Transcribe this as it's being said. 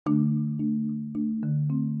Did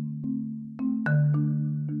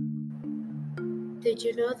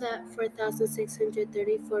you know that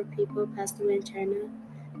 4,634 people passed away in China?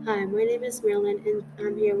 Hi, my name is Marylan and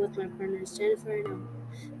I'm here with my partners Jennifer and Emma.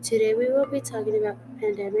 Today we will be talking about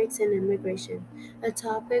pandemics and immigration, a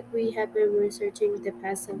topic we have been researching the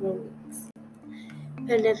past several weeks.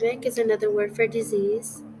 Pandemic is another word for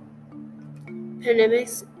disease.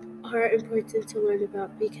 Pandemics are important to learn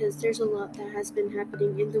about because there's a lot that has been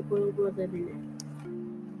happening in the world we're living in.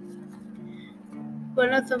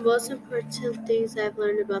 One of the most important things I've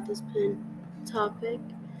learned about this topic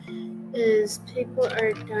is people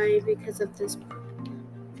are dying because of this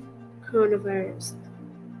coronavirus.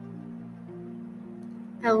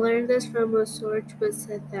 I learned this from a source which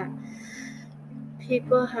said that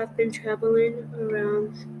people have been traveling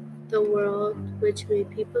around the world which made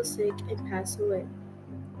people sick and pass away.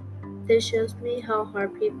 This shows me how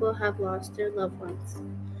hard people have lost their loved ones.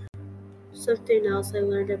 Something else I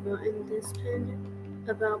learned about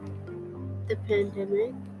the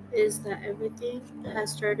pandemic is that everything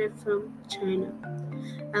has started from China.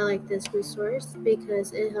 I like this resource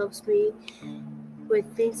because it helps me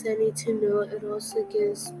with things I need to know. It also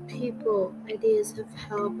gives people ideas of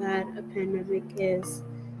how bad a pandemic is.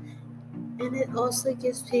 And it also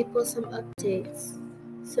gives people some updates.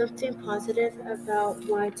 Something positive about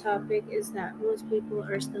my topic is that most people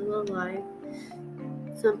are still alive.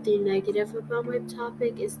 Something negative about my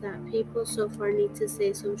topic is that people so far need to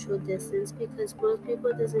stay social distance because most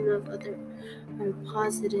people doesn't know if others are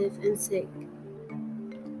positive and sick.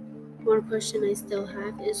 One question I still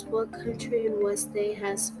have is what country and what state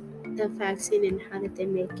has the vaccine and how did they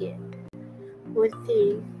make it? One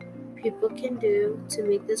thing people can do to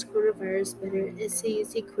make this coronavirus better is to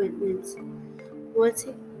use equipment. One,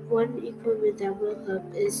 one equipment that will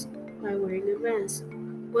help is by wearing a mask.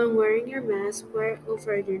 When wearing your mask, wear it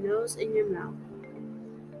over your nose and your mouth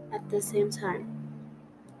at the same time.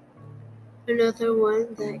 Another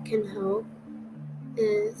one that can help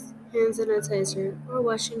is hand sanitizer or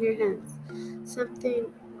washing your hands.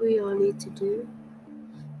 Something we all need to do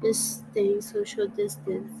is staying social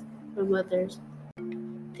distance from others.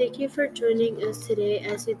 Thank you for joining us today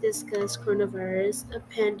as we discuss coronavirus, a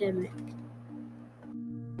pandemic.